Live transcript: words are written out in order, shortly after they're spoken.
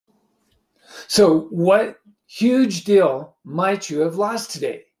So, what huge deal might you have lost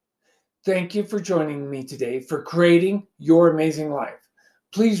today? Thank you for joining me today for creating your amazing life.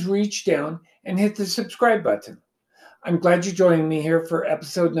 Please reach down and hit the subscribe button. I'm glad you're joining me here for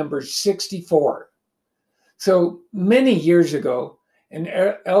episode number 64. So, many years ago, an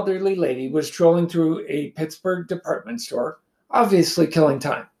elderly lady was strolling through a Pittsburgh department store, obviously killing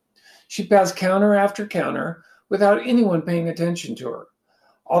time. She passed counter after counter without anyone paying attention to her.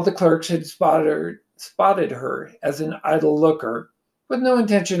 All the clerks had spotted her as an idle looker with no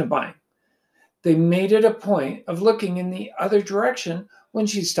intention of buying. They made it a point of looking in the other direction when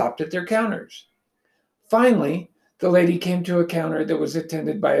she stopped at their counters. Finally, the lady came to a counter that was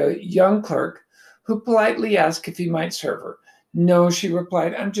attended by a young clerk who politely asked if he might serve her. No, she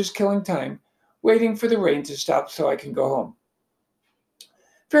replied, I'm just killing time, waiting for the rain to stop so I can go home.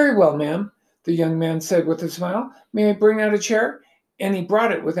 Very well, ma'am, the young man said with a smile. May I bring out a chair? And he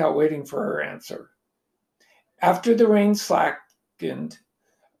brought it without waiting for her answer. After the rain slackened,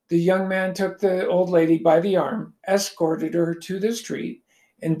 the young man took the old lady by the arm, escorted her to the street,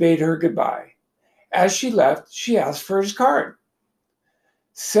 and bade her goodbye. As she left, she asked for his card.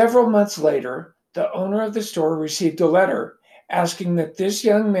 Several months later, the owner of the store received a letter asking that this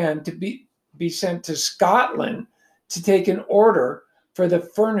young man to be sent to Scotland to take an order for the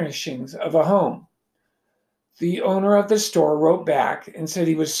furnishings of a home. The owner of the store wrote back and said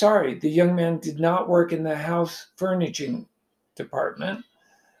he was sorry the young man did not work in the house furnishing department,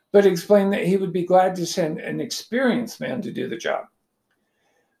 but explained that he would be glad to send an experienced man to do the job.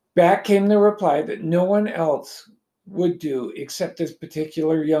 Back came the reply that no one else would do except this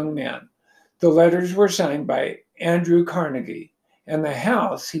particular young man. The letters were signed by Andrew Carnegie, and the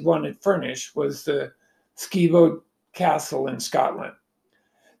house he wanted furnished was the Skibo Castle in Scotland.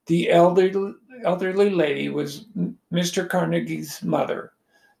 The elderly lady was Mr. Carnegie's mother.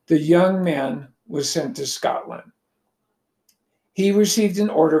 The young man was sent to Scotland. He received an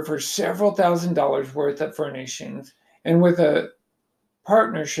order for several $1,000s worth of furnishings, and with a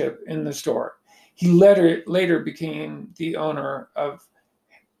partnership in the store. He later became the owner of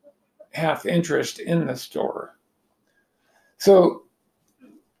half interest in the store. So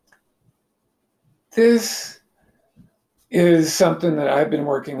this is something that I've been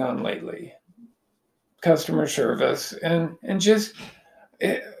working on lately. Customer service and just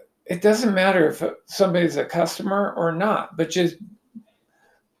it doesn't matter if somebody's a customer or not, but just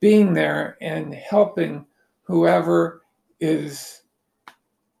being there and helping whoever it is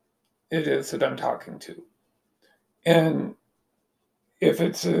that I'm talking to. And if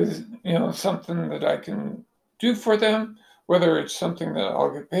it's something that I can do for them, whether it's something that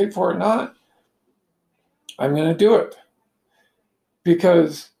I'll get paid for or not, I'm going to do it.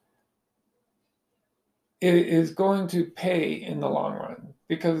 Because it is going to pay in the long run,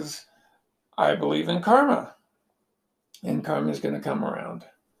 because I believe in karma, and karma is going to come around.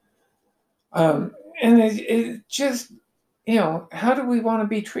 And it just, how do we want to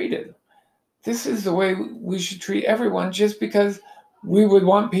be treated? This is the way we should treat everyone, just because we would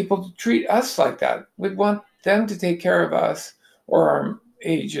want people to treat us like that. We'd want them to take care of us or our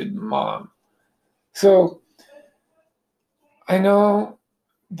aged mom. So I know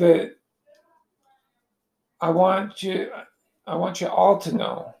that I want you all to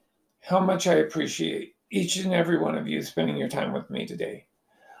know how much I appreciate each and every one of you spending your time with me today.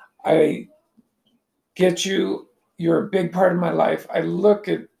 I get you. You're a big part of my life. I look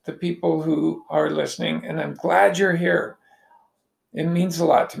at the people who are listening, and I'm glad you're here. It means a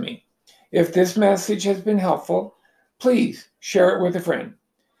lot to me. If this message has been helpful, please share it with a friend.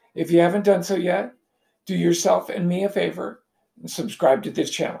 If you haven't done so yet, do yourself and me a favor and subscribe to this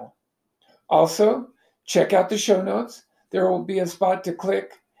channel. Also, check out the show notes. There will be a spot to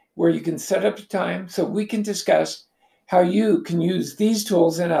click where you can set up a time so we can discuss how you can use these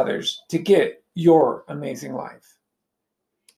tools and others to get your amazing life.